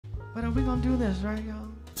But are we gonna do this, right, y'all?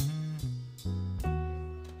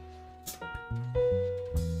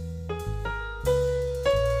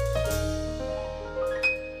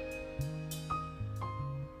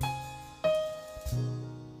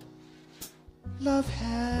 Love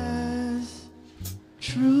has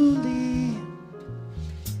truly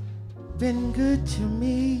been good to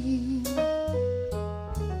me.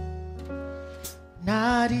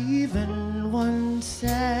 Not even one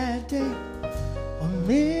sad day or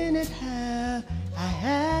minute have I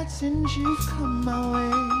had since you've come my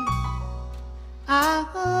way. I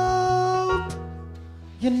hope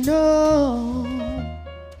you know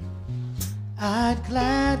I'd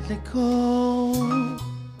gladly go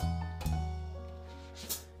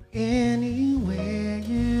anywhere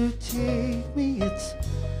you take me. It's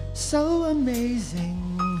so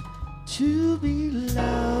amazing to be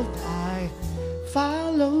loved. I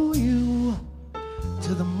follow you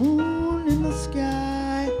to the moon in the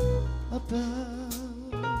sky above.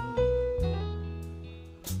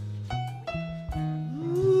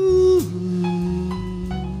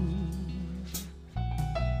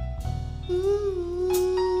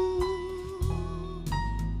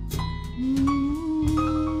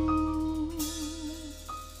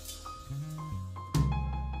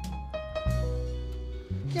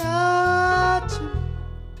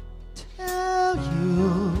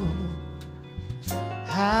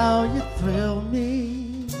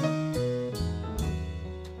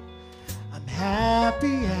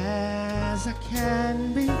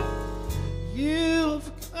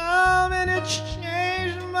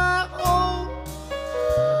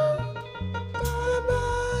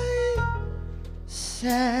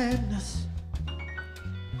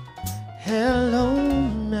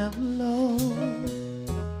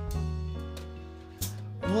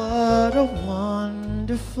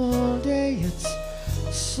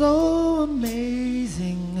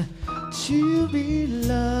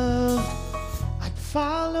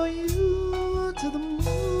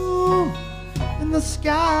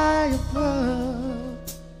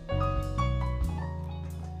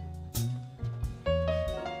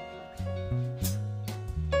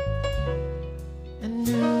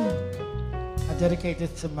 Dedicate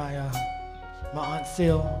this to my Aunt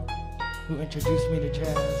Sil, who introduced me to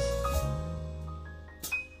jazz.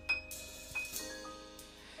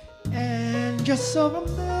 And you're so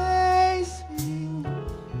amazing,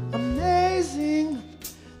 amazing.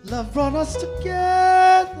 Love brought us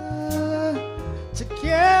together,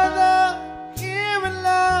 together here in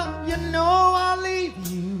love. You know I'll leave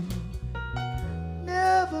you,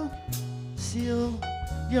 never, Sil.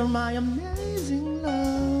 You're my amazing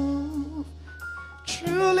love.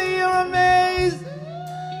 Truly, you're amazing.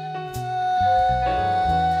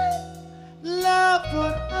 Love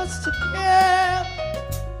brought us together.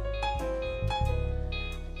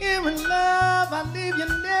 Here in love, I leave you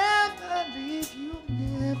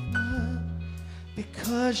never,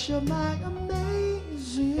 because you're my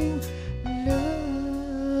amazing love.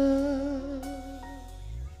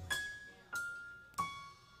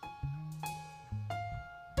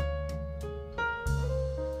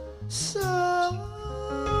 So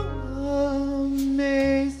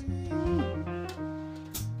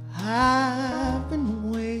I've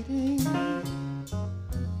been waiting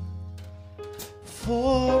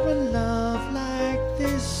for a love like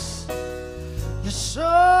this. You're so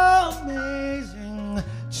amazing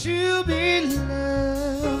to be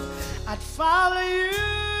loved. I'd follow you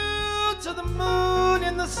to the moon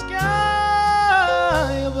in the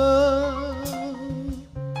sky above.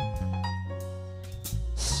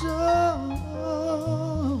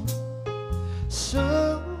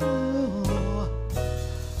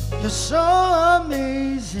 You're so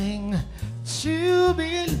amazing to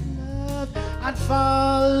be loved. I'd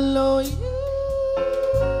follow you.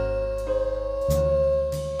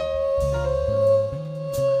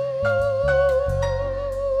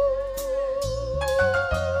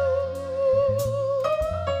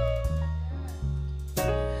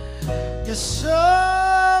 You're so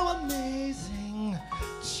amazing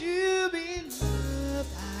to be loved.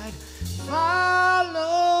 I'd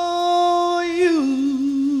follow you.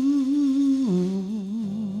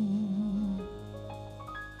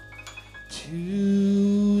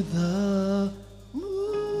 To the moon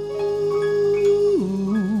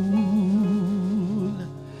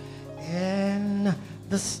and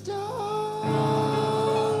the stars.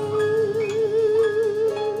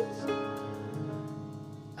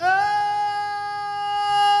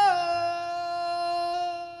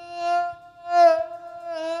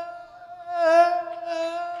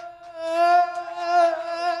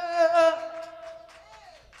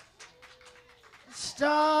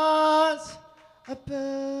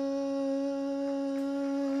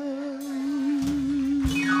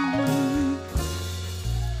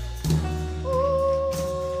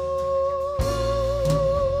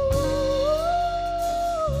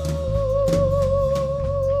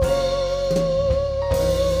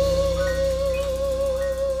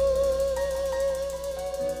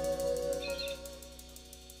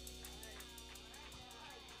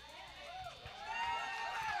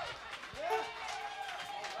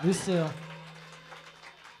 Lucille.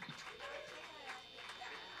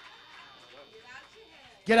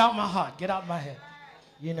 Get out my heart, get out my head.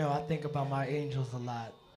 You know, I think about my angels a lot.